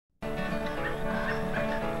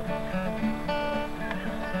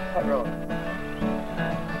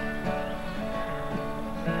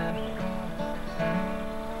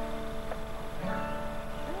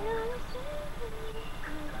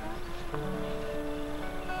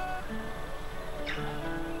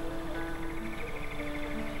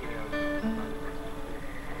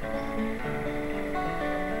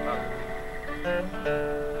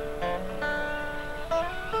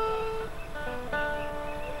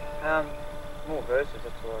More verses,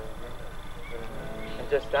 that's what I remember. And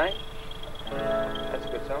Just Ain't. That's a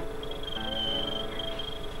good song.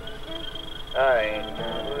 I ain't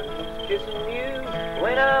gonna kissing you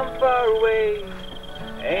when I'm far away.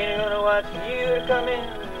 Ain't gonna watch you to come in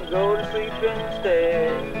and go to sleep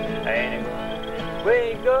instead. Ain't gonna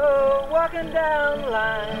way go walking down the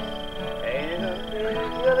line. Ain't gonna say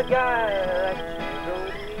the other guy like you go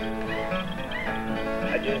to me.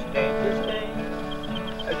 I just ain't.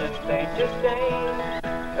 I just ain't.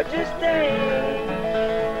 I just ain't.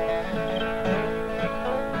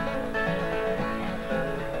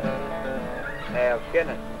 Now,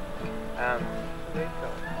 Kenneth,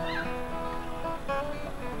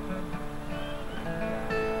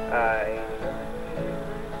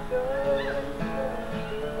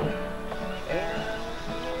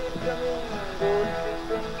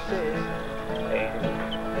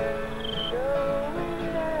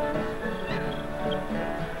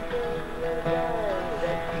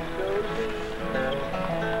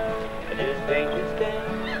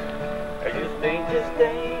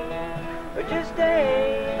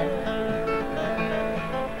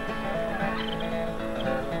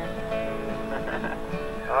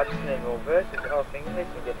 I just need more verses. Oh, I think let's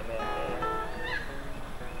get them out there.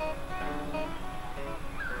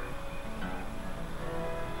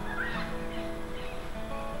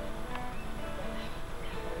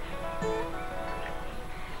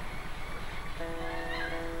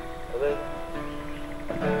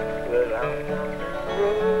 Well, I'm on the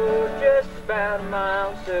road just about a mile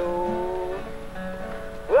or so.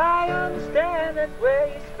 Well, I understand that's where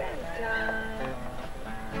you spend time.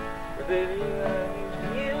 But baby,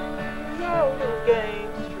 all the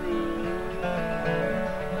game's through.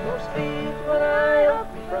 Won't sleep when I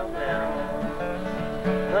open from now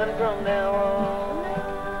on. Honey, from now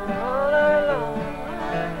on, all night long.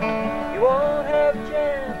 You won't have a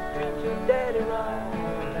chance to treat your daddy wrong.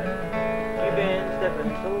 You've been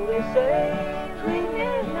stepping, so they say, between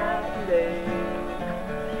midnight and day.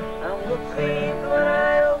 I'm gonna sleep when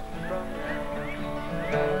I open from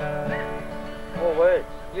now on. More words.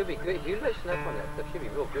 You'll be good. You listen up on that stuff. You'll be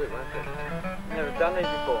real good, won't you? Never done these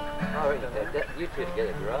before. Oh, you two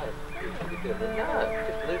together, right? You should be good. No,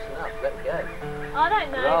 just loosen up. Let it go. I don't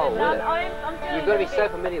know. Roll with it. I'm doing. You've got to be so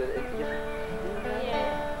familiar with it.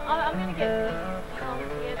 Yeah, I'm going to get this song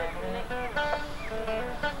together for the next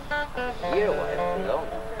a year away. That's too long.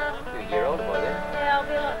 You're a year older by then. Yeah, I'll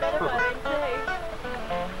be a lot better by then too.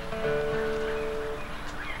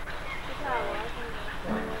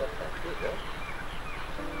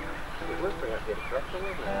 We're pretty up there to correct them,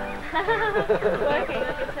 isn't it? It's working,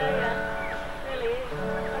 I can tell you. It really is. I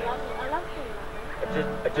love doing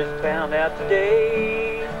that. I just found out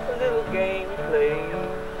today a little game we play.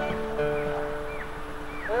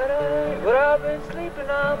 But I've been sleeping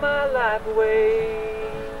all my life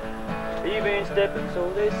away. You've been stepping,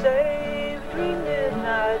 so they say, between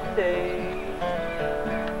midnight and day.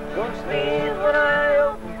 Gonna sleep when I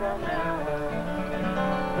open from now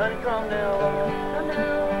on. Honey, from now on.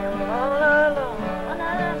 All night long.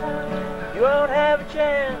 You won't have a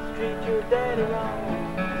chance to treat your daddy wrong.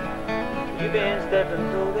 You've been stepping,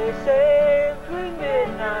 so they say, between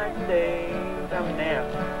midnight and day. Tell me now.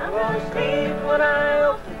 I'm gonna sleep when I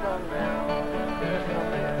open from now on. That's right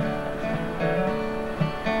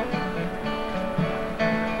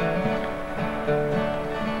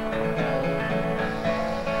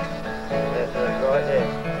there.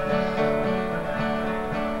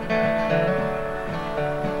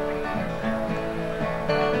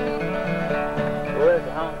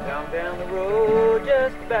 Down the road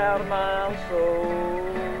just about a mile or so.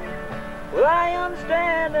 Well, I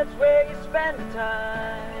understand that's where you spend the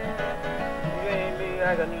time. You ain't me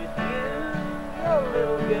like I need you. Your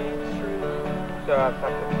little game's through. So I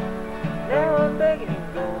fuck it. Now I'm begging you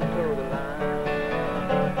to go and toe the line. I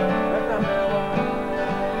come now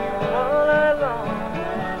on all night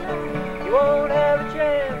long. You won't have a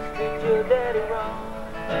chance to treat your daddy wrong.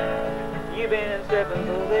 You've been stepping,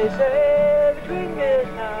 so they say, between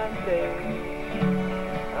midnight and day.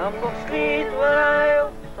 I'm gonna sleep when I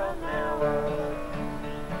open from now on.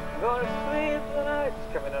 I'm gonna sleep when I... It's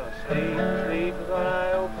coming on. Sleep when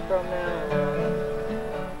I open from now on.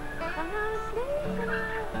 I'm gonna sleep when I...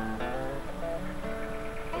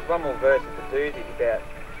 one more verse of the doozy about.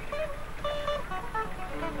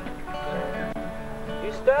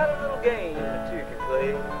 You start a little game the two can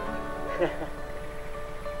play.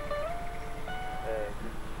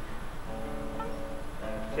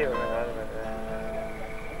 See what I'm about that.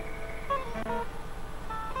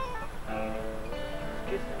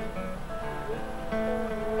 Kissing.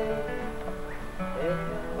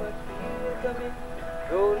 Everyone works for you to come in.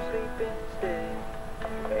 Go to sleep instead.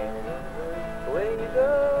 Away you go,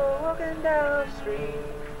 walking down the street.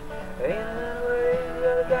 Ain't another way you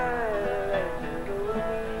gotta die than to go with me.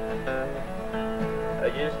 I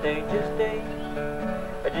just ain't. I just ain't.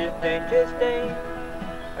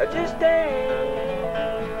 I just ain't.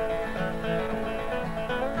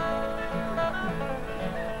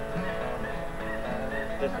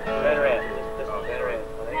 Just turn around. Just turn around.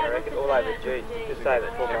 I reckon all over G. Just save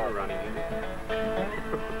it for me.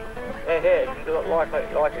 Hey,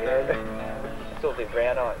 like it. It's all the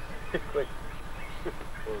brown eyes. Quick.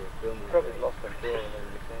 Probably lost them too.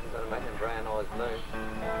 Gotta make them brown eyes blue.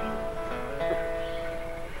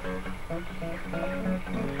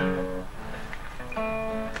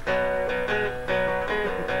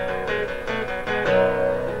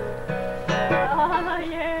 Oh,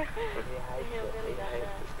 yeah. He hates it.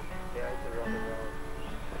 He hates the rock and roll.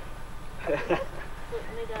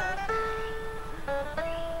 Certainly does.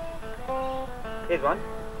 Here's one.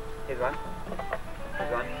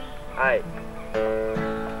 Hey.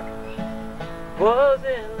 Was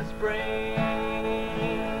in the spring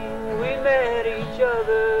we met each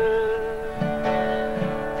other,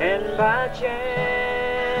 and by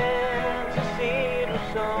chance the seed was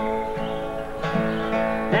sown.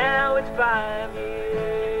 Now it's 5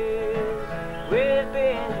 years we've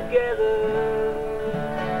been together,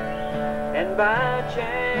 and by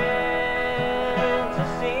chance the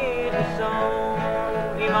seed was sown.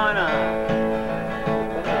 You might not.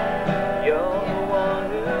 You're the one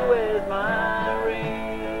who wears my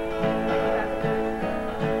ring.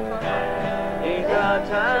 These hard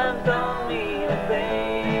times don't mean a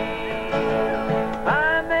thing.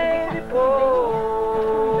 I may be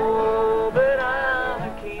poor, but I'm a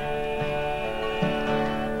king.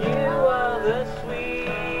 You are the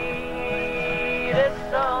sweetest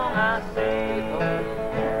song I sing.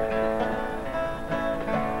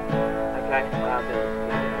 Okay, well,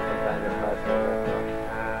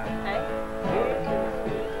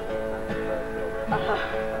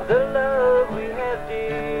 the love we have,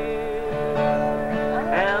 dear,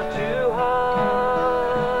 how two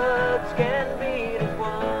hearts can beat as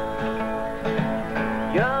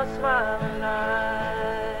one. Your smiling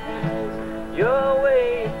eyes, your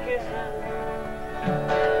way of kissing,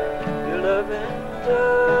 your loving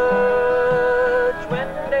touch when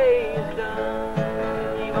the day is done.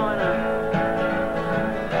 You wanna,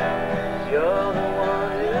 you're the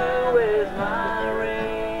one who wears my ring.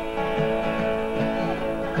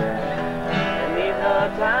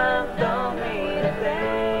 Times don't mean a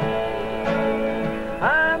thing.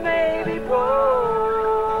 I may be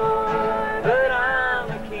poor, but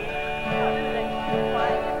I'm a king.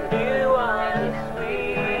 You are the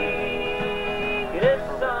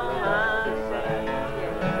sweetest song I sing.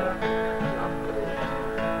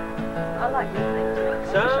 I like this thing too.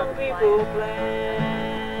 Some people plan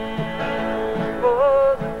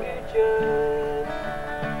for the future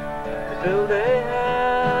to build a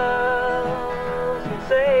house,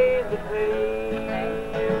 save the pain.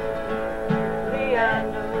 Me, I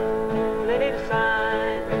know they need a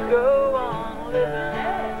sign to go on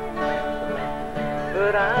living,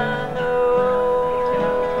 but I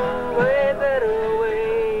know a better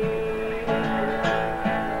way.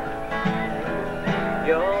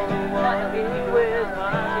 You're the one who wears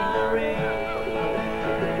my ring.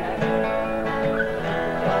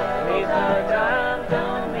 These hard times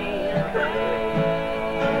don't mean a thing.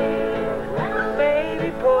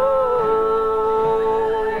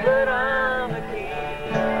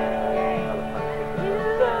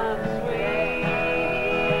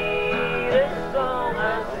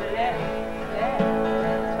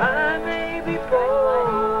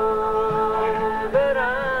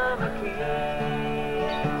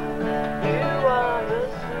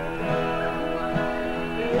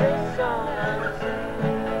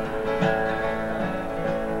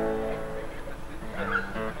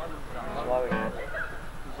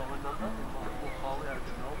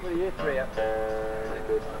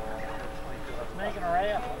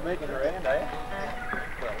 Making her end, eh?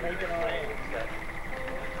 Making her end.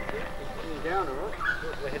 You're down, alright?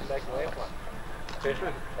 We're heading back to airplane.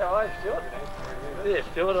 Brisbane? Oh, I'm Stuart. Yeah,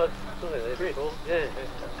 Stuart. I saw that there before. Yeah.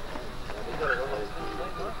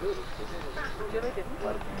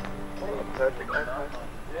 Perfect.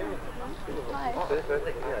 Okay. Hi. He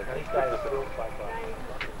stayed at the school place.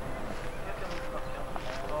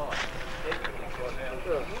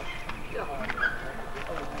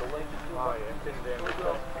 Oh yeah, sitting down with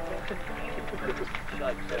us.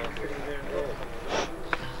 Shakes down, sitting there and all.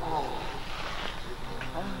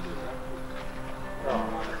 Oh,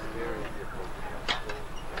 that's very difficult.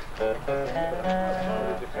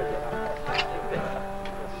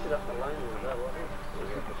 Sit up alone with that one.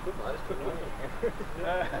 It's good, mate. It's good money.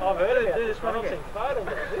 I've heard of it. This one I've seen photos of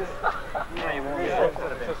this. Yeah, you won't.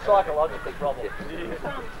 It's a psychological problem.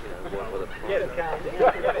 Get it calmed down.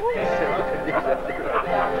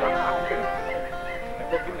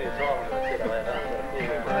 Give me a time. I'm going to sit away that.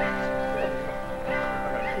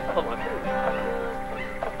 Oh my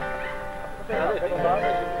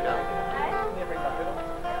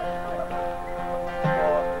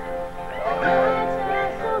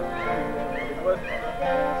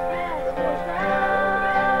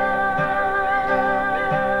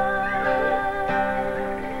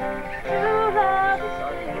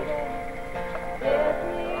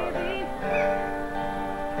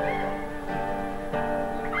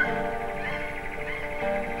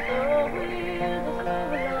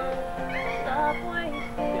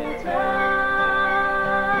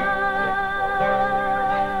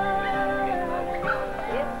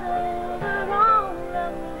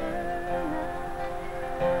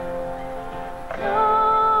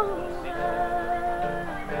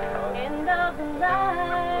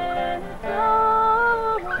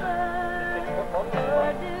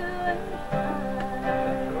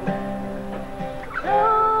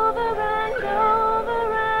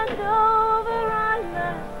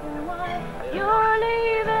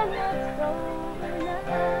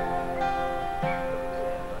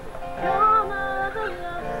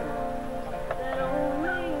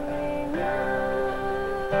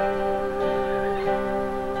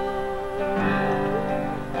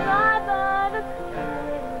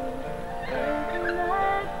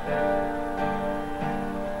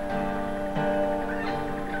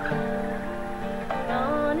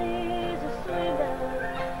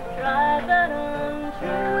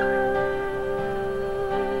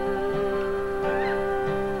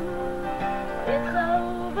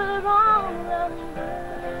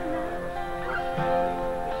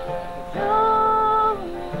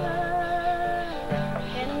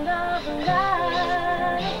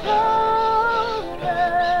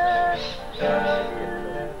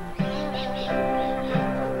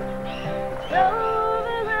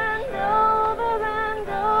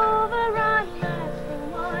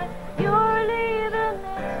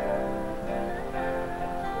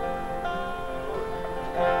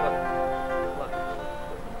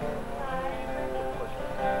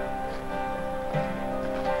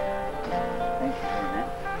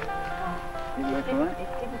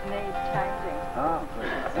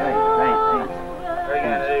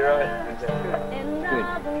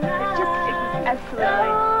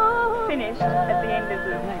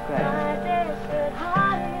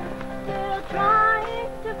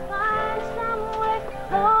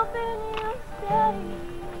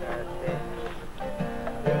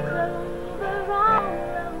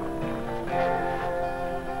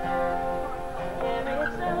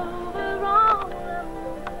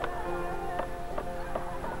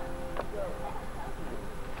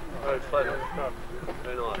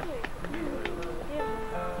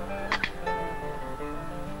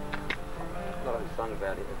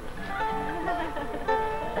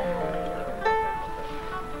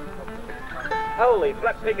Holy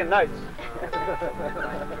black picking notes.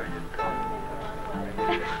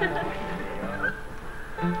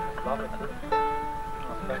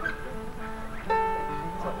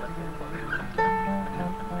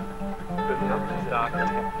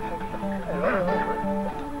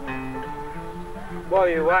 While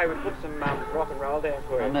you're away, we put some rock and roll down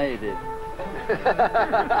for you. I know you did.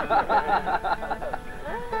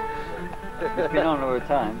 It's been on all the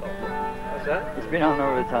time. What's that? It's been on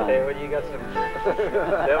all the time. Yeah, well, you got some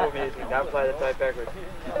devil music. Don't play the tape backwards.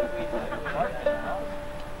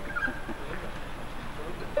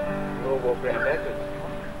 We'll walk around backwards.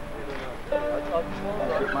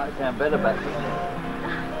 It might sound better backwards.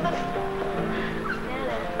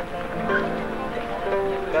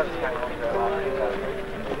 Travis came on for our last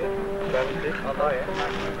Travis did? Oh, no, yeah.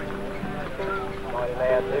 Mighty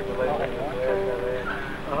loud too, but let's bring the words over there.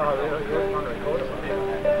 Oh, you're trying to record it, wasn't you?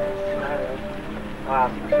 I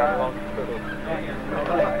asked him to come along.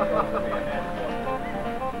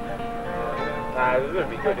 No, it was going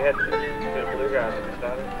to be good. He had a bit of bluegrass at the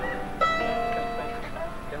start.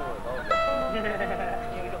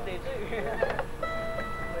 Yeah, we got there too.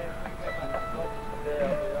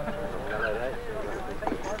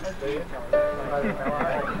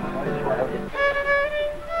 night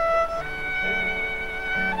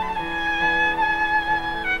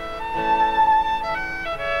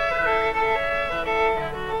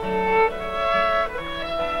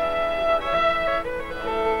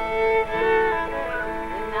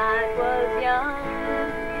was young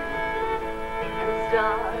and the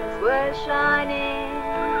stars were shining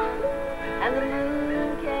and the moon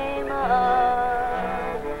came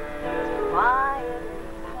up to quiet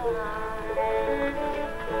night.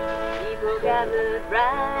 People gathered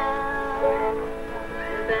round,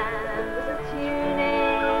 the band was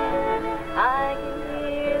a-tuning. I can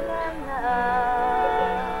hear them now,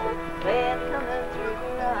 they're coming through the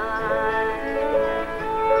night.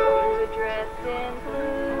 You were dressed in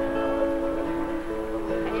blue,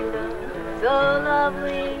 and you looked so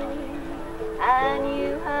lovely, and you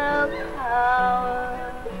held the power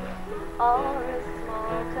of a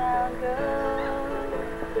small town girl,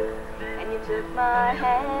 and you took my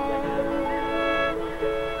hand.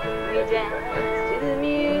 We danced to the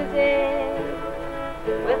music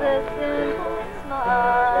with a simple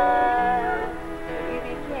smile. You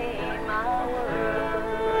became my world.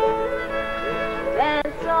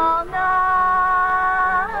 Danced all night,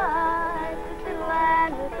 fiddle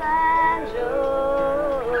and the banjo,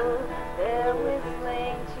 they're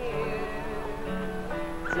whistling tune,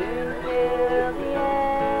 soon fill the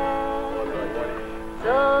air.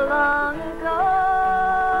 So long ago,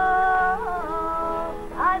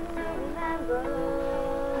 I still remember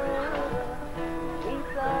we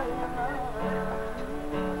fell in love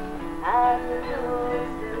at the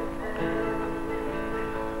Acoustic.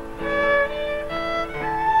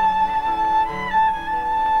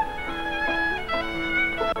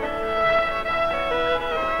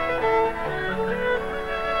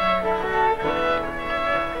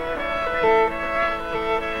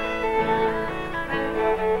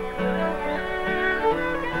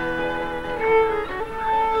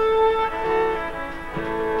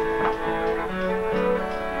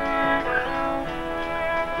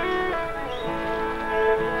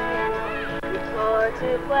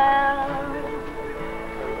 Courted well,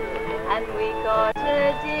 and we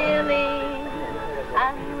courted dearly,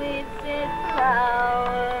 and we'd sit for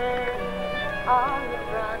hours on the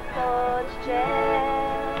front porch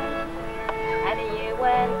chair. And a year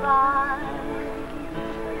went by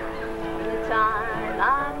from the time I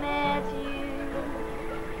met you,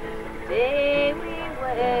 the day we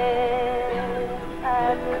wed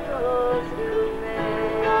at the Acoustic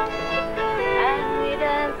Fair, and we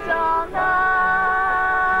danced all night.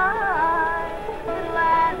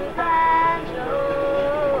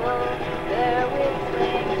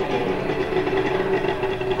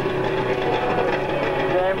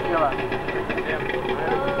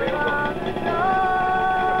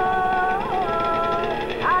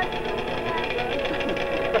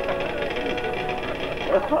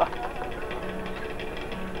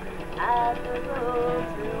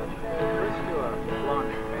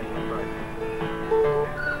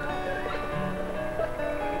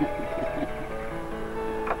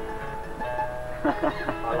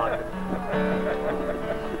 I like it.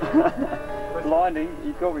 Blinding,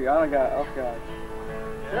 you caught me off guard.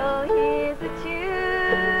 So here's the tune.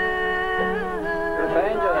 The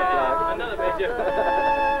banjo, that Another banjo.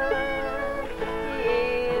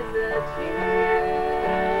 Here's the tune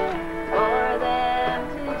for them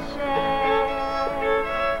to share.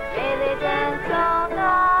 May they dance all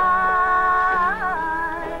night,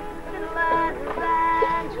 fiddle and the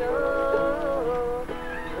banjo,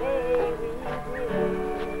 way we did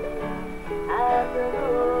at the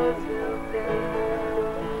Acoustic Fair.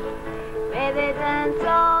 May they dance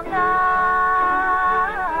all night,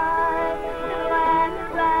 fiddle and the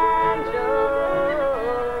banjo,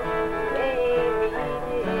 way we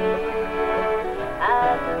did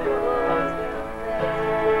at the Acoustic Fair.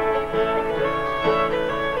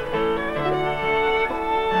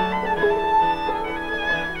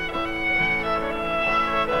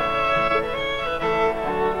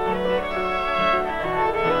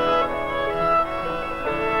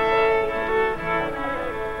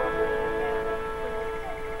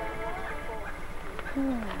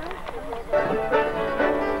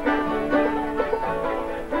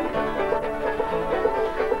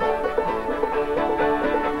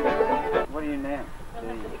 What are you now? We'll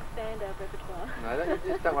have to expand our repertoire. No, that,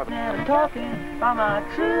 just don't want I'm talking by my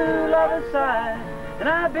true lover's side, and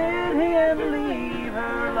I bid him leave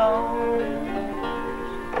her alone.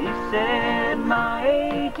 He said my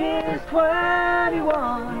age is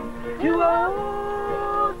 21, too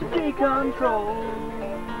old to be controlled.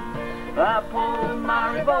 I pulled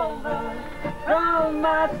my revolver from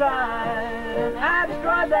my side and I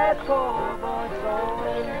destroyed that poor boy's soul.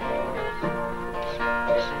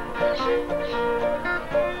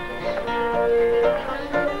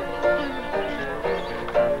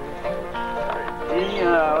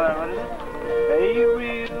 He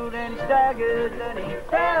reeled and he staggered and he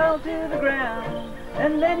fell to the ground,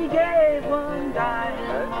 and then he gave one dying.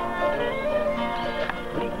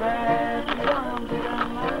 He grabbed his arms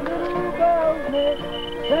around my little girl's neck,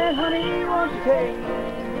 said, honey, won't you take me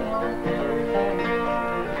home?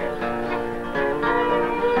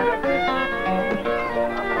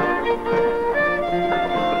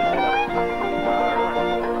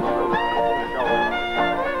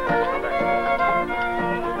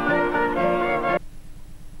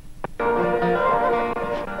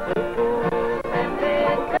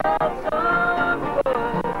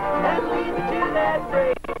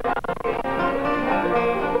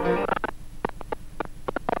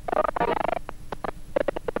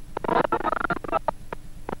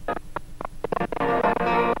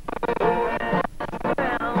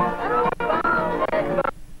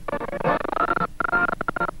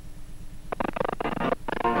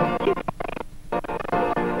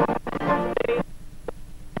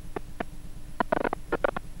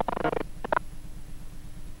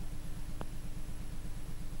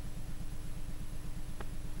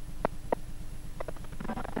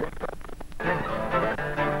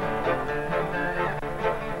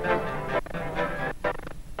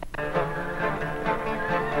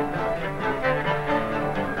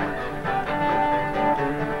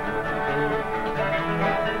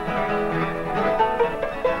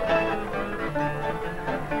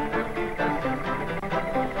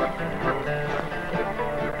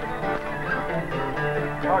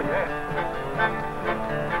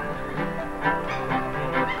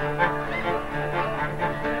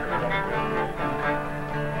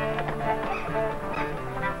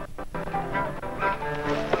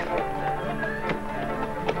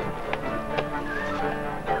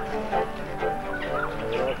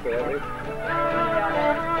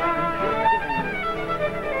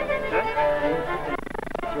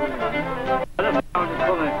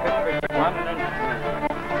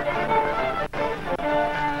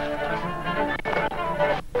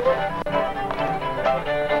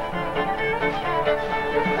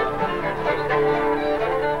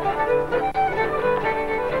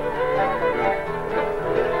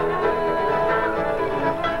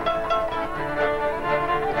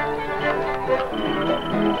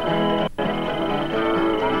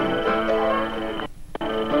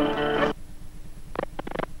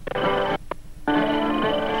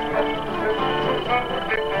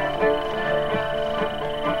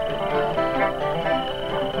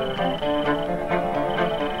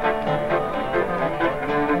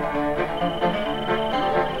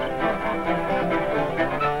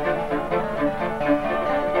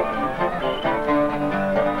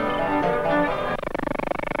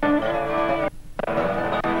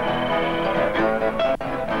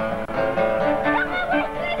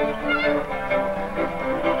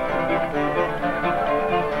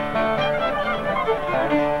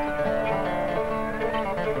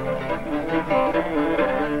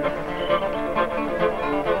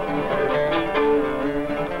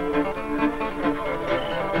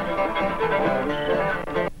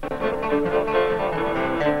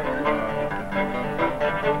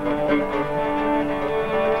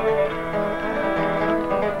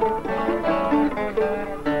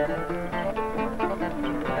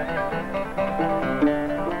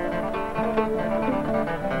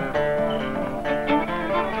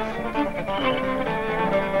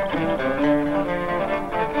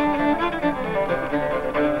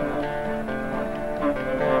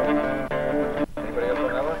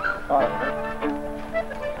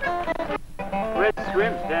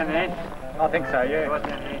 I think so, yeah.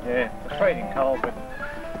 Yeah, it's freezing cold, but...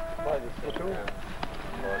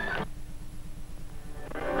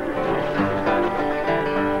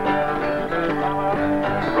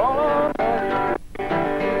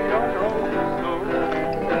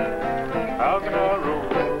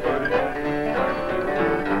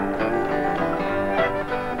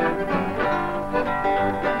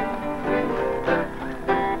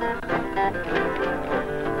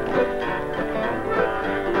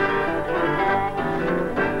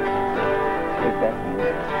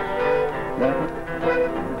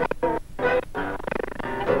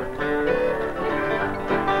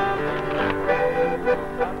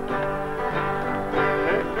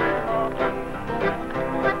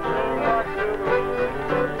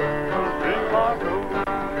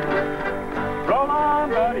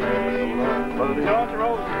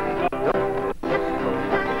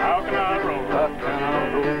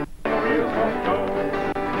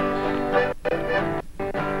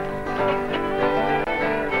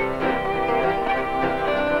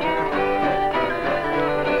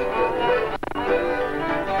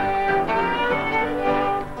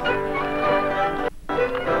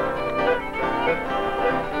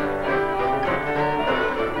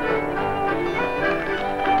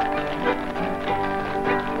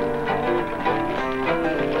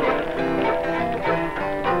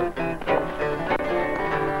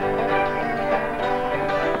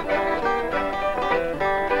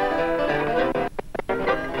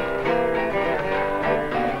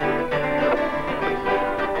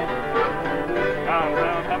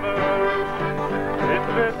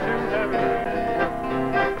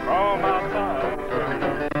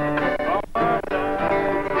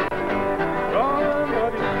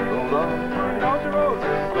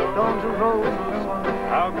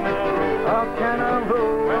 how can I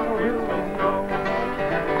roll when the wheels don't go?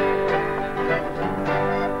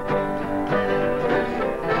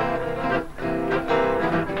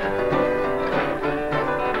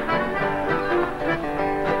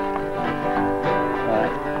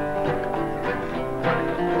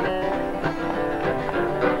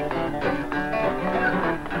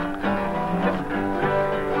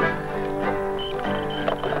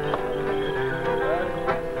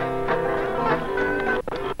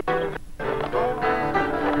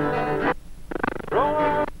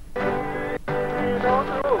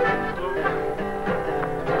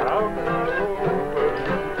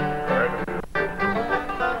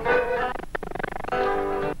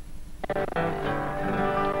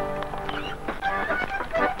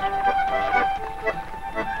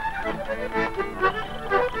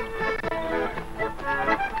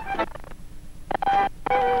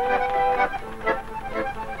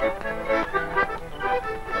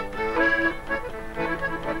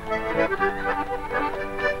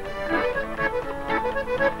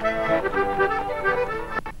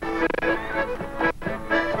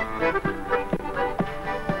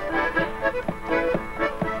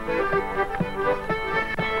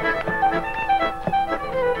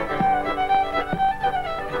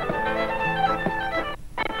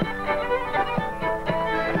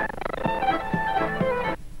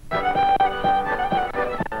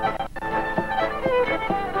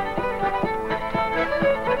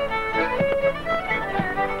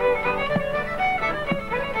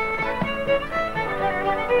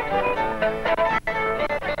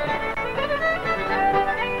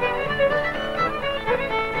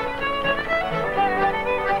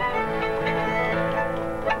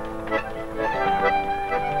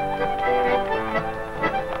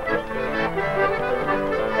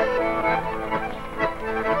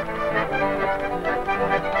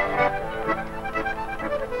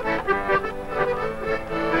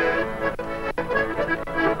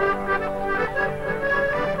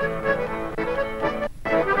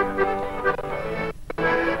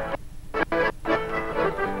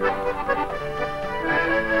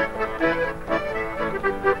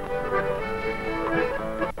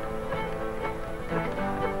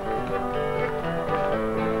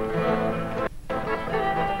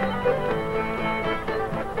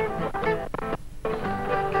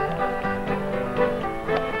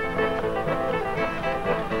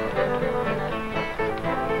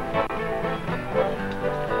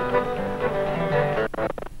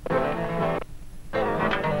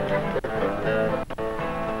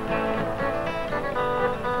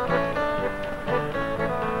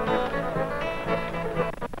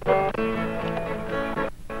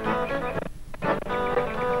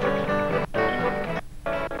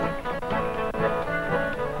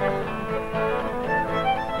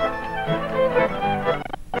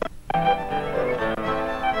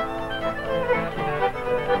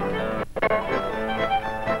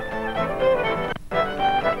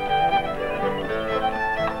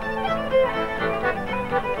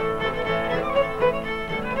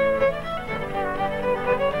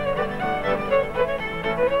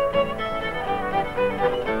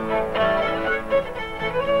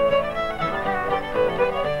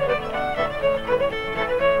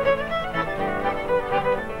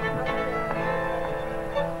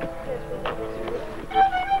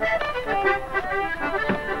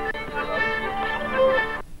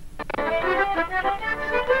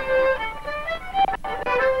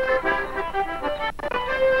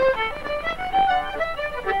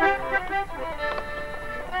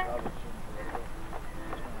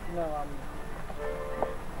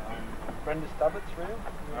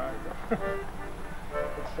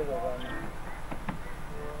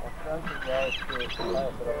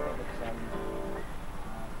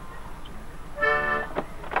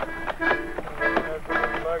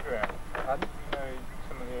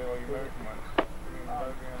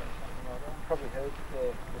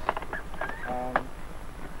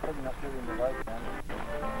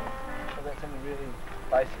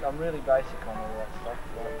 I'm really basic on all that stuff,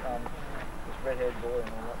 like this red-haired boy and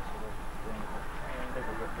all that sort of thing.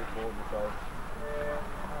 People get a bit bored with those.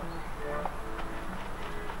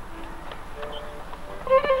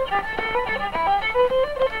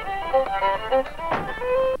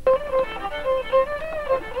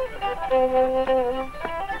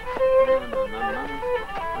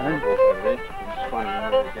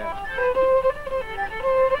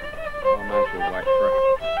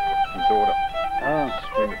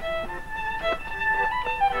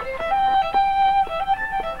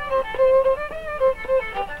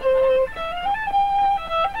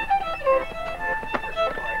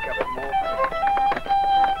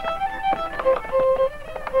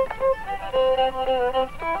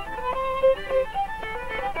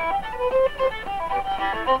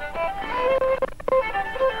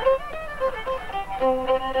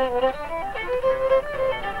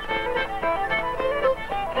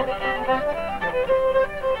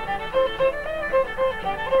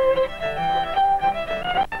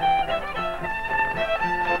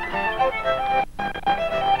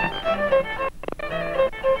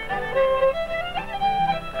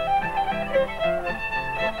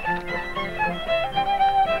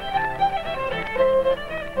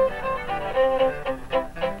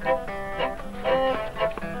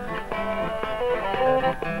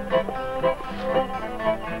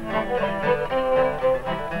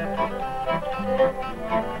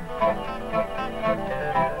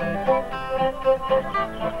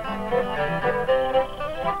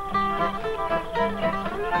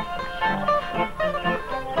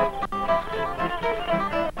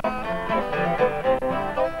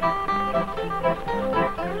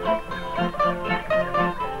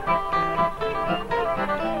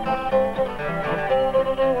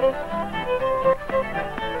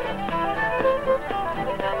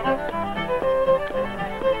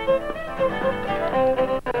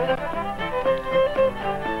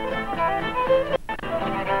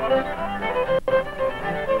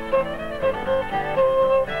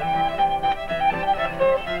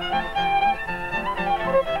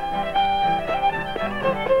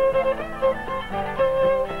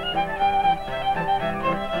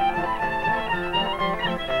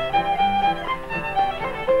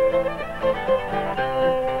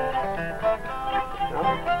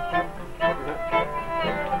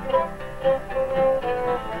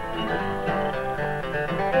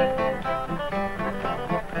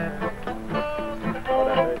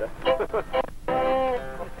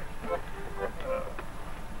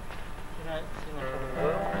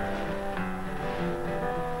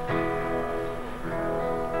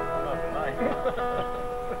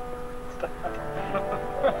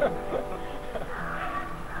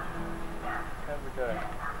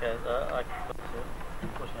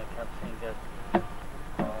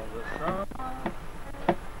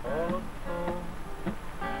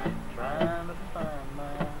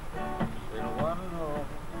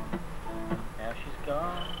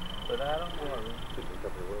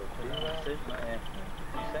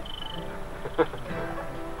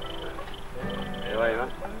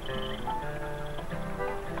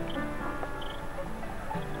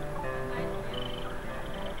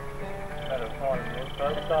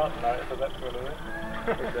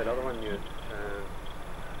 What's that other one you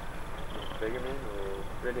Beggarman or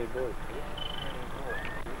Red-Haired Boy? Is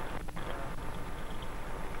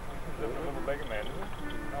that the little Beggarman, is it?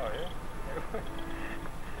 Oh, yeah.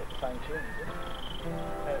 Got the same tune, is it?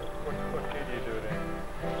 What key do you do it in?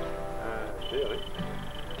 Really?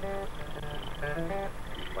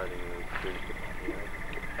 He's playing a tune.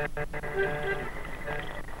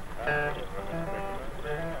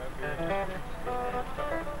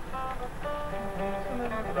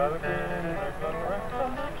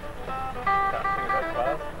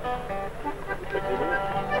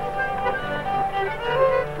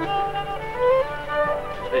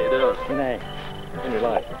 G'day. Henry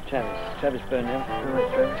Light. Travis burned out. Alright,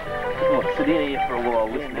 Travis. What, sit in here for a while,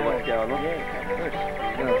 listen to what's going on? Yeah,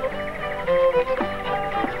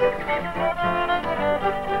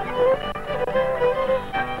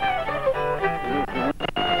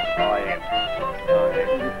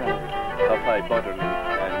 I play Bodrum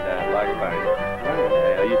and Lagerfone.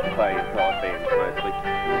 I used to play in private bands mostly.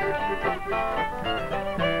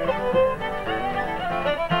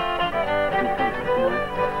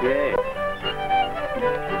 Yeah.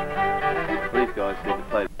 These guys seem to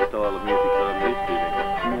play the style of music that I'm used to then.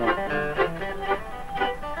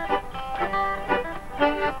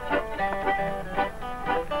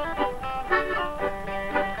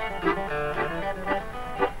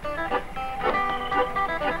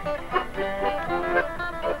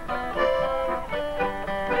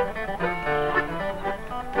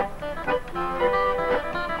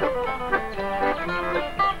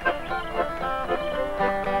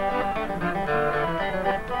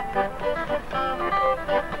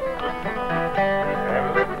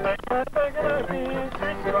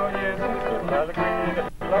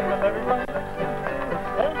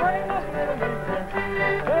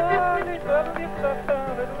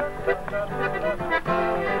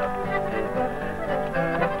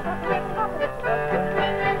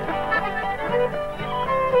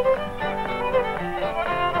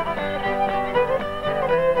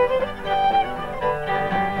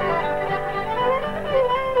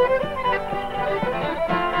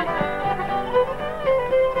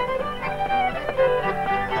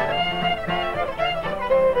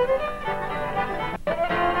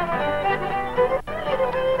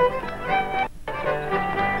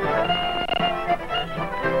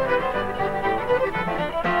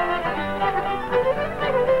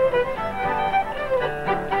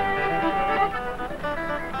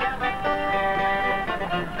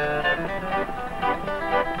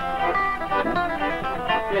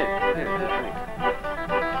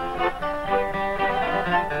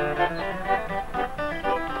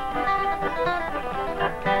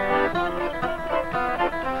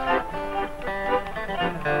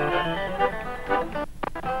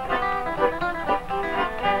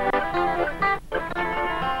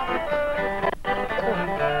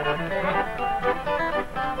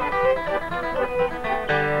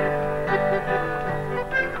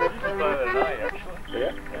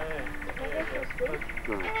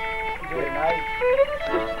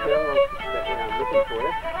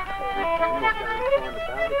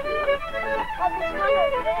 there's one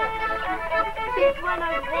over there. There's one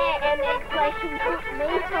over there, and there's like you can put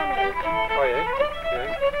meat on it. Oh yeah? Yeah.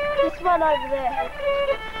 This one over there.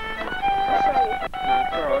 I'll show you. No,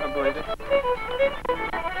 it's alright, I believe it.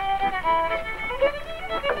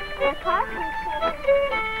 I can't see it.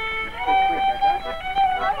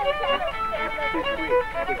 Too quick,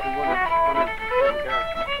 because we want to go.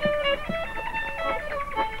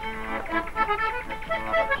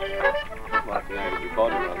 Might have to go to your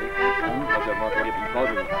bottom, I think. I've got might get your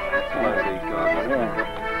bottom. One of these guys.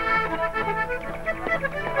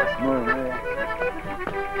 More there.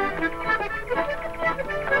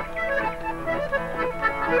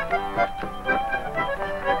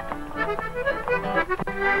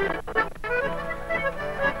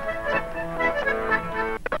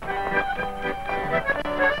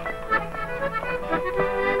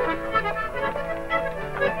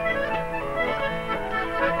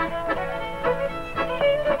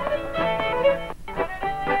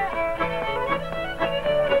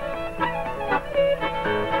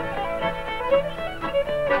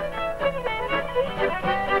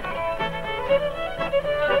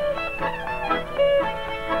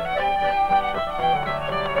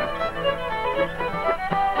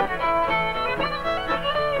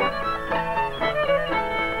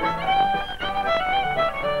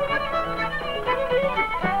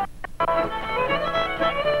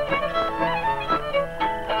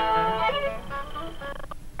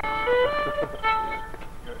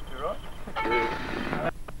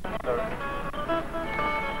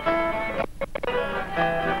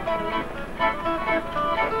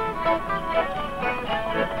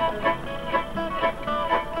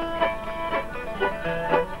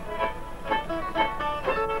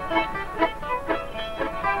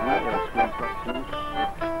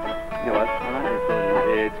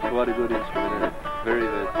 Quite a good instrument, and it's very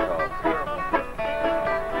versatile.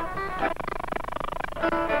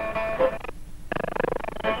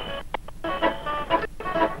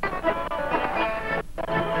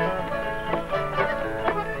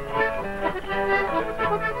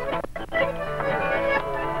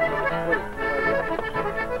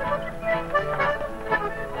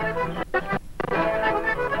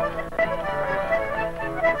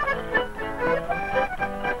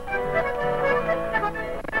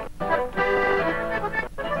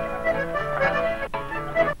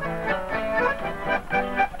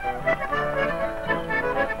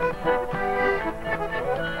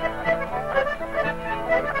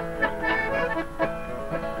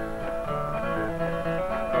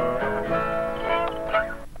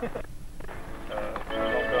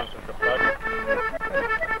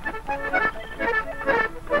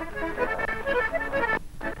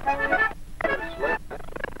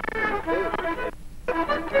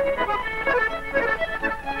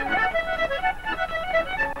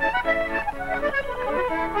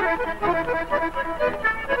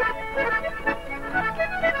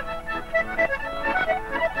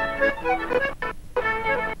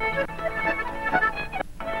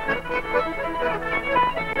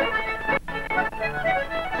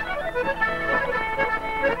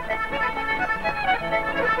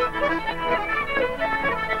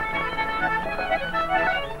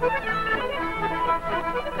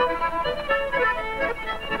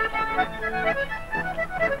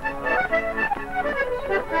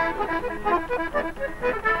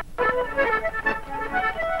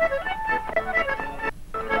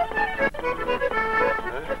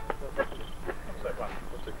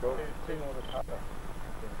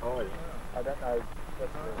 I don't know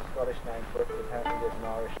what's the Scottish name for it, but apparently there's an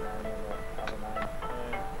Irish name and another name.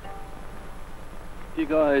 Do you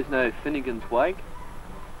guys know Finnegan's Wake?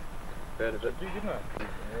 Heard of it? Do you know?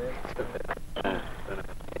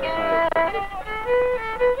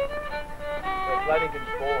 Flanagan's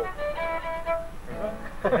Ball.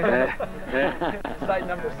 Same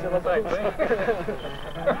number of syllables.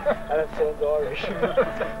 And it sounds Irish.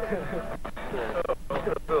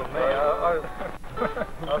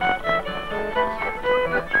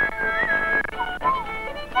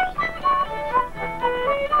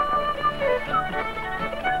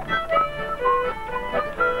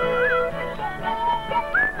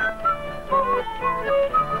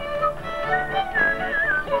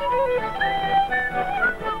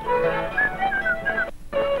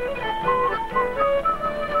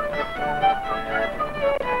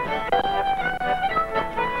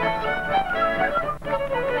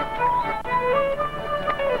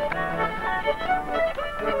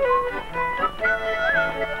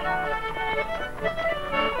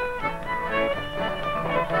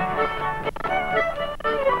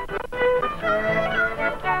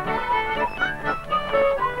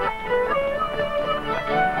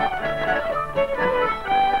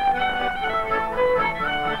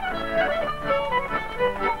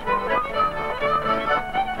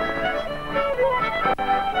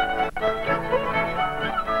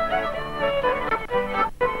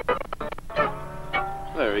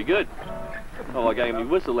 Very good. Oh, I gave me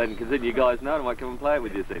whistle then, because then you guys know I might come and play it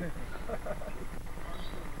with you then.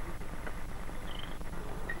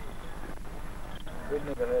 We'd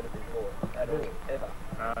never heard it before, at all, ever.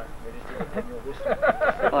 No, we just didn't have your whistle.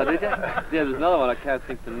 Oh, did you? Yeah, there's another one, I can't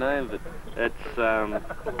think the name of it. It's, Same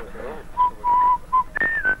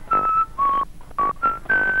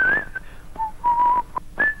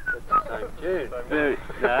tune. very,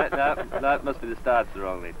 no, it must be the start's the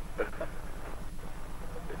wrong lead.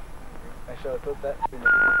 Actually, I thought that tune was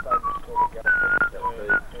called a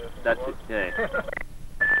That's it, yeah.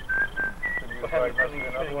 Having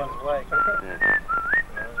another one's wake. Yeah.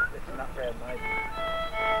 It's an up-round mate.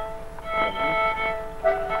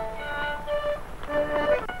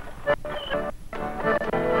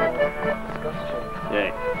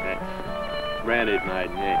 Yeah. Roundhead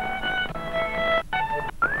maiden, yeah.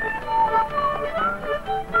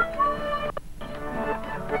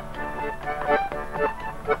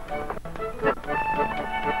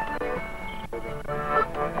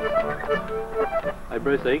 Hey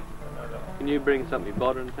Brucey, can you bring something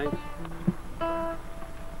modern, thanks?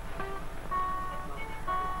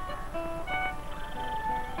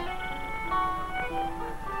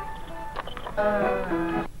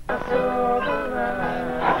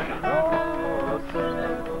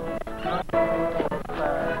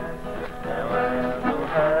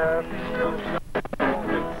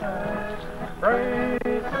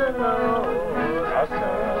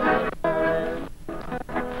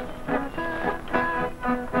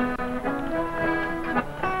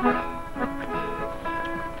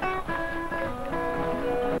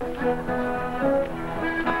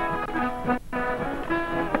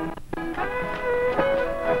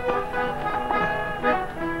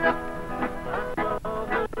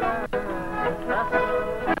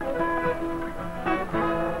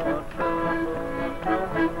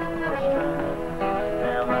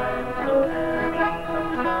 Now I'm so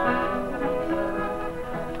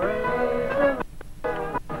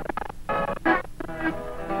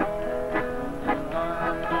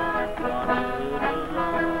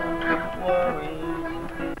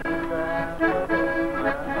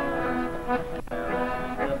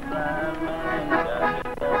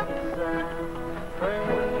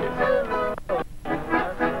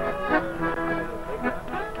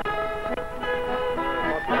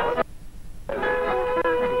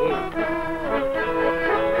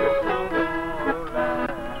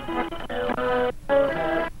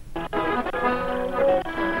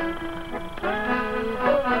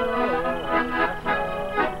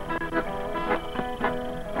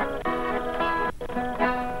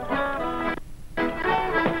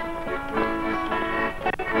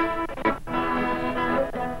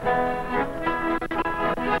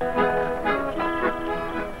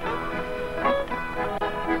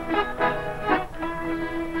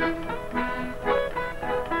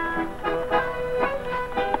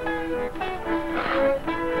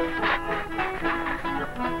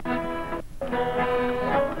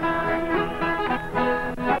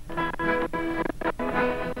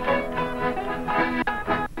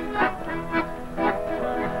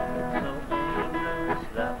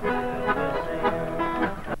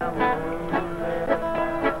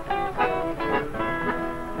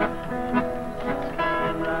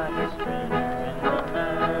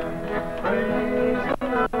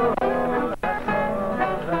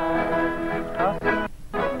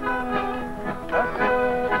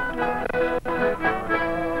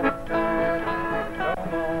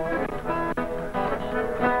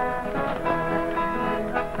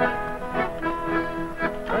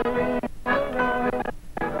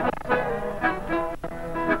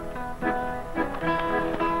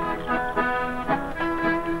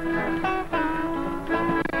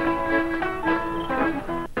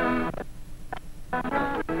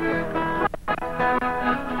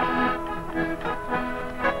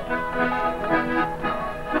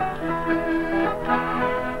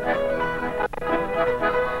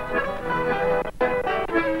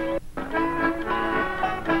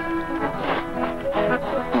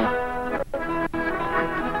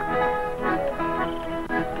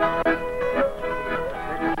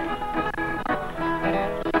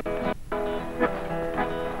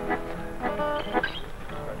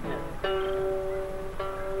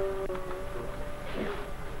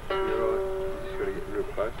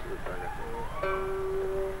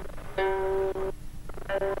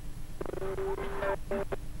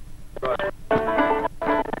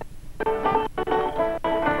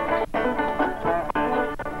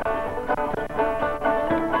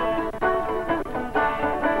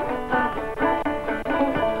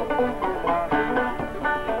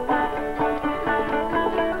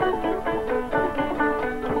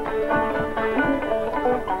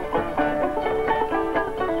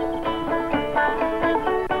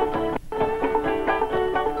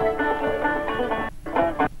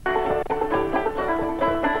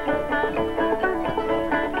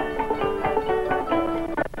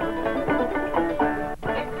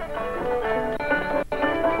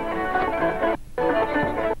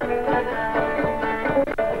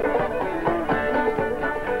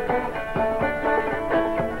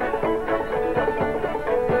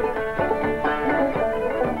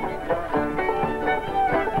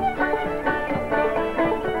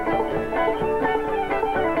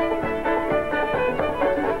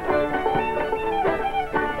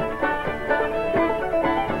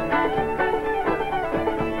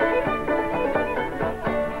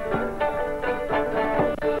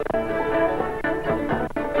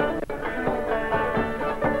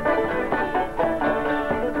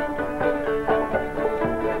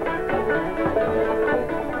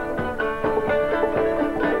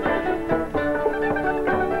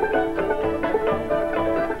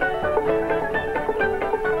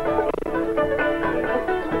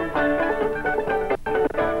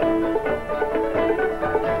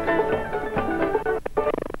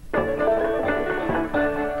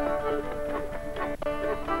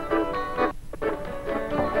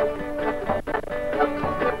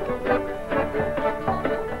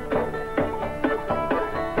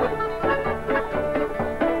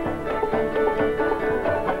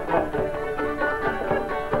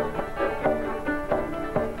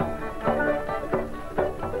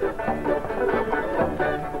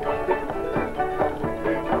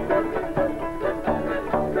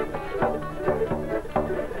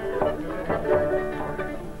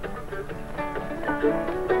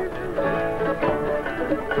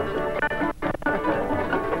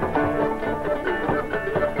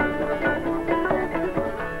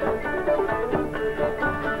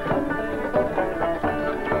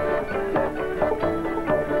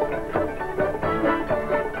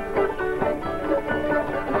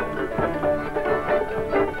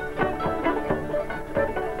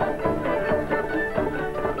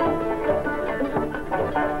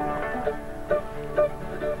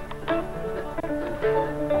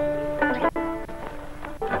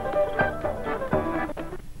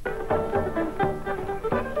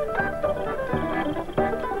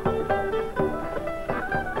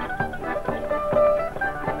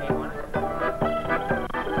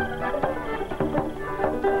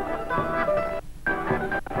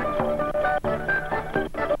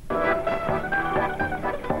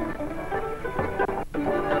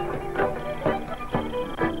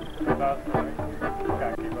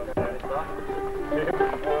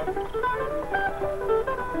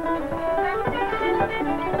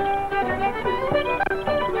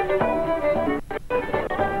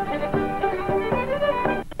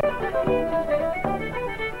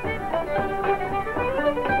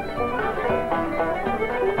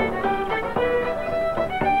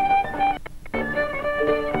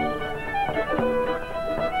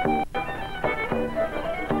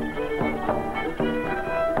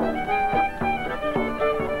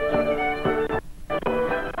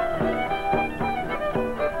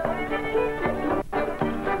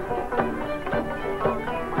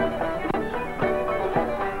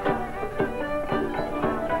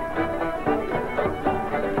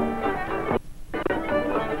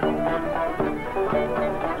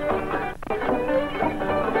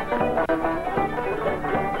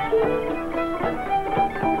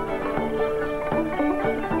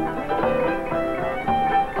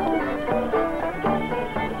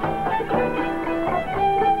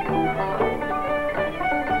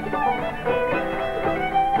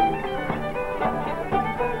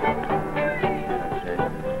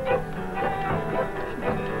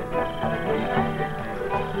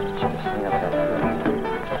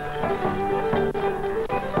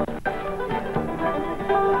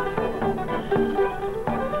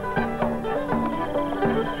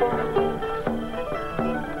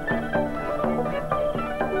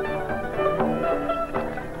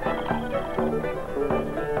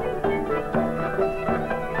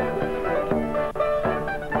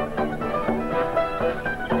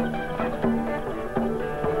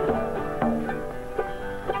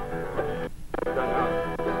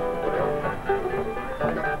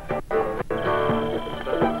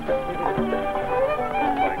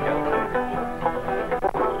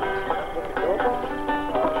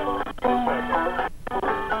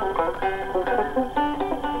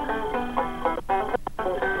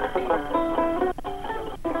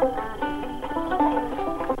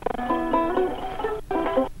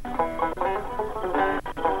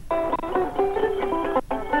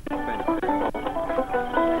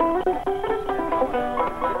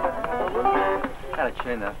great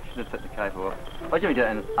tune though. Should have took the cable off. Why don't we do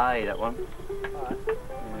it in A, that one?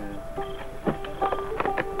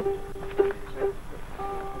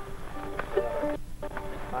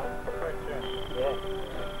 Alright. Yeah.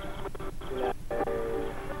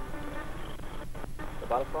 The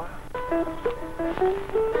butterfly?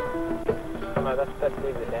 No, that's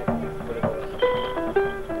leave it down. What it was.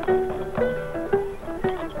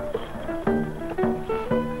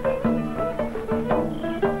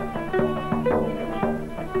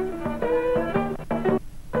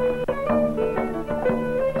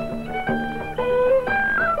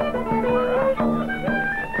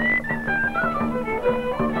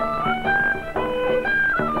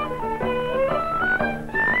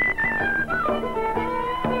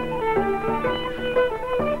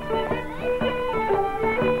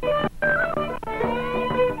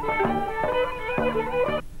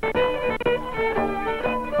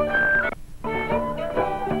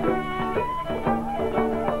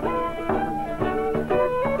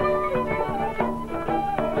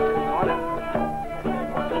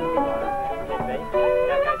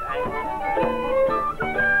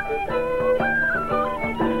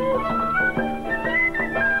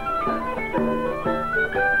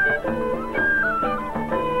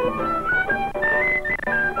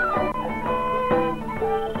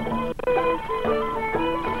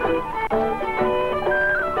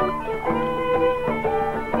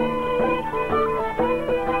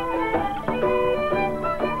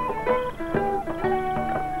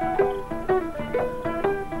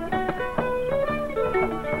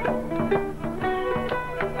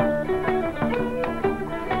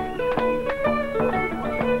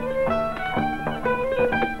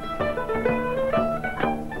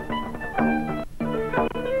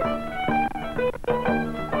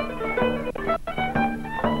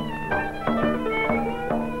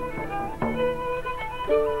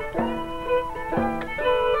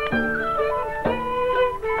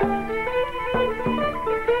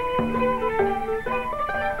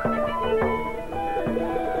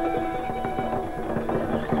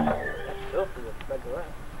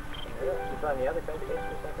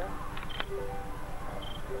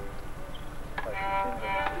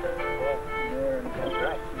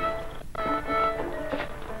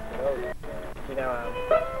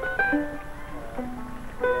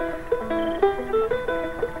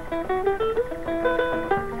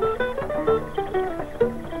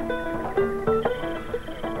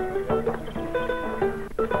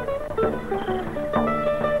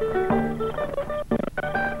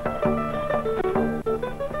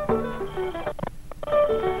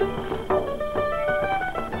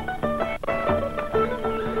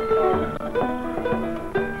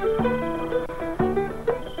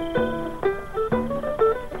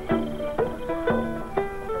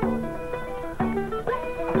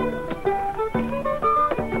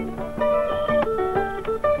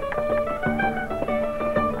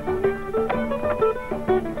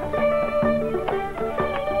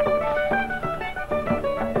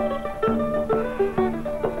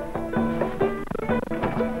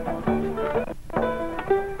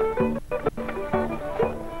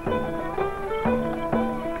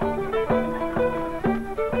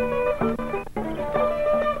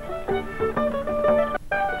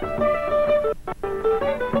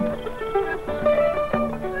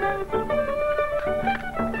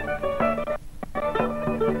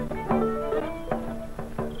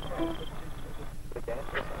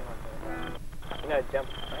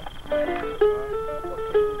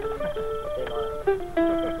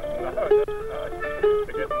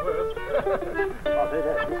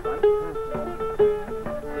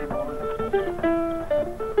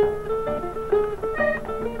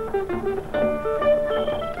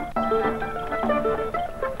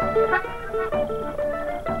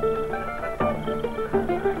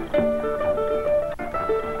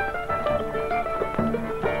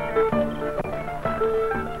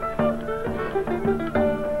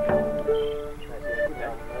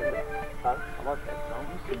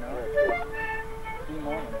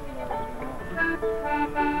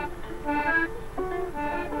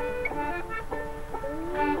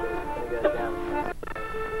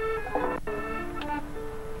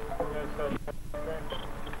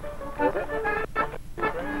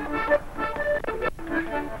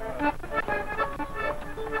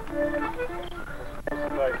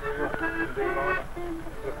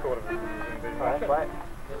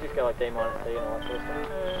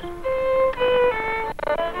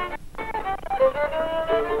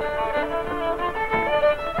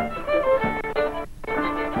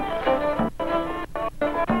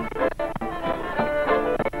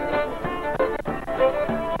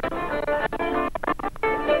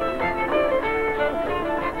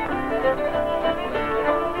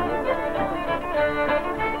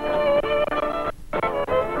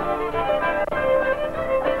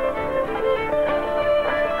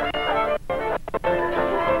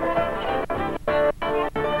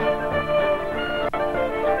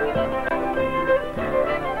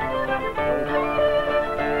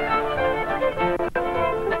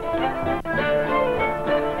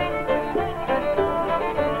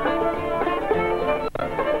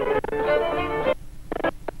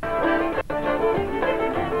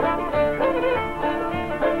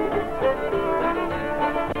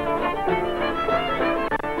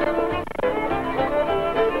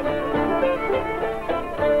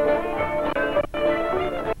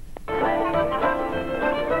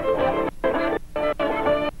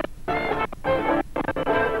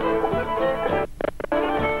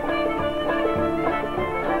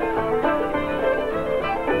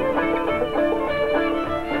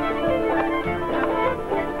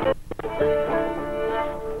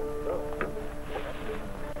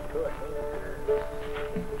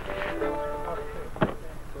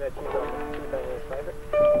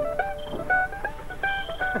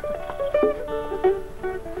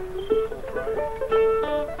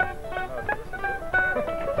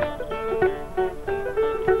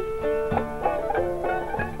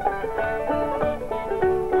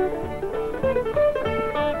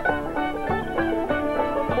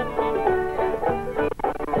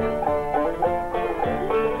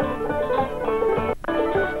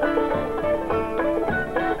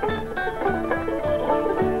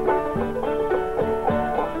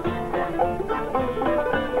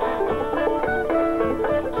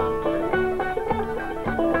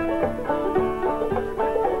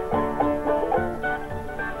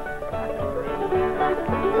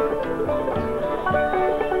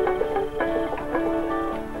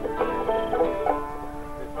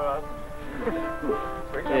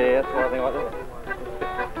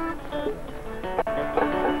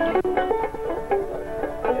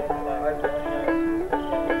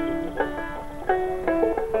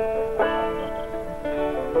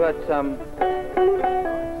 got some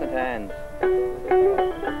St. Anne's.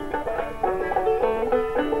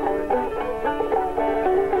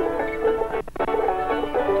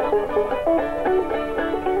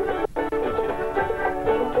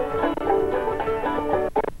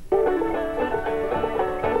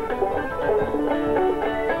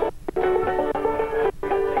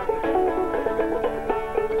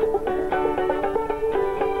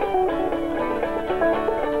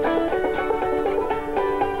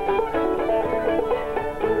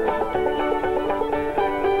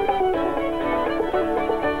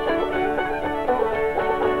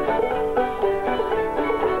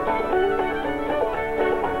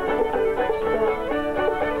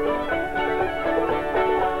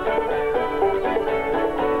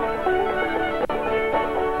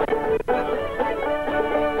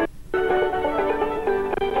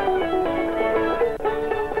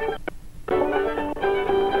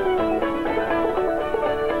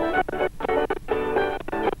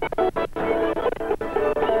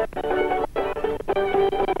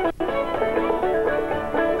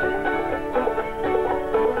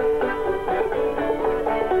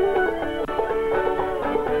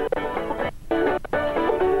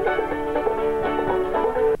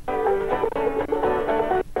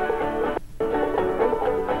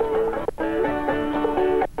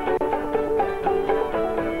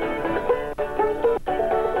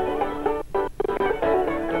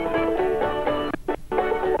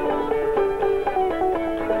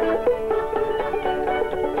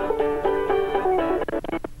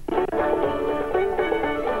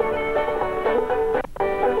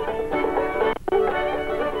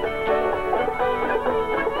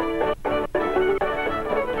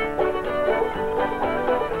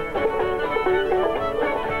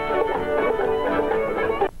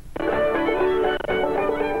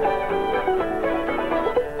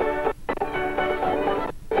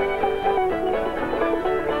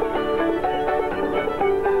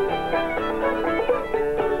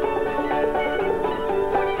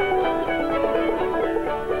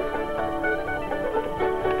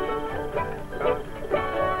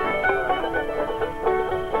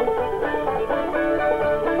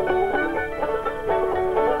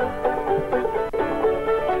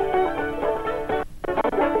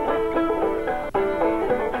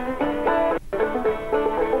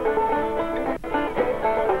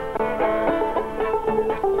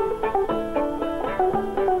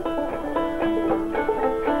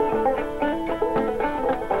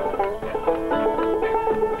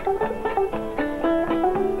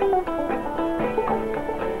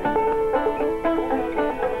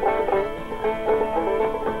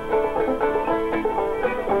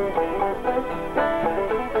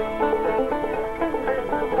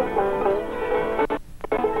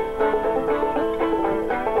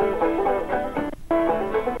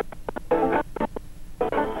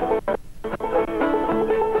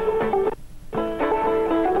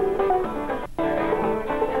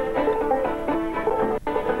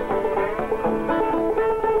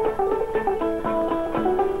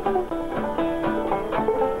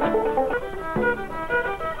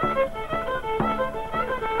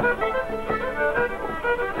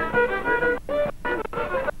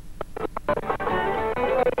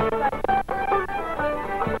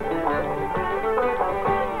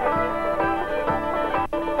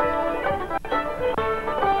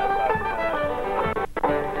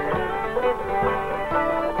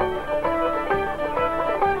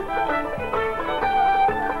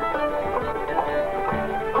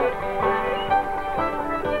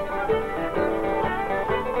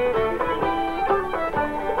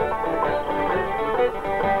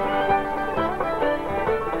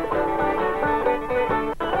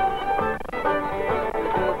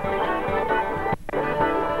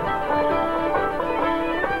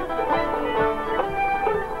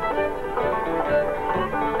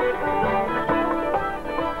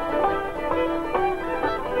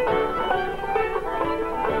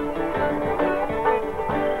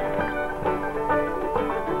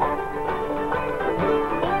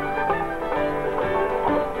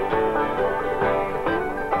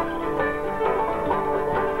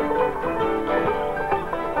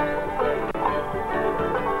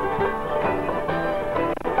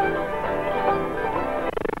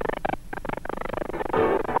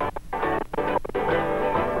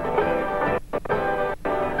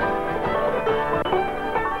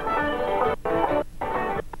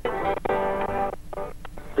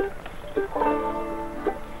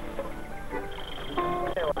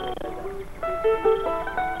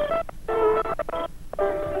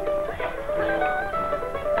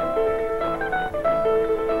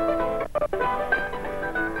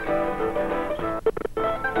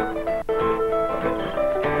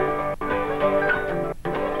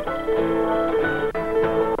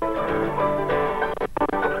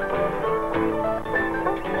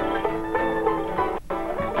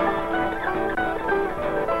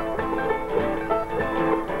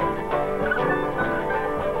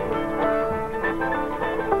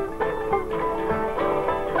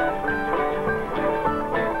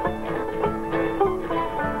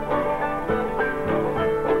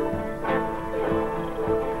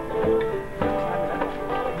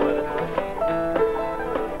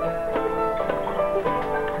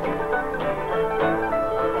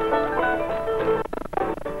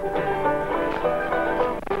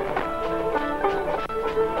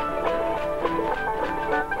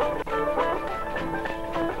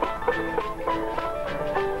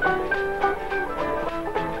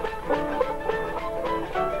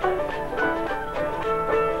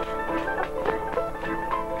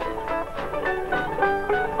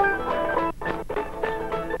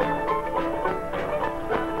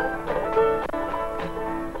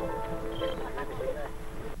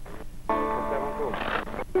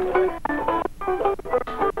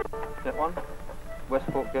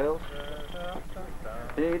 Westport Girls.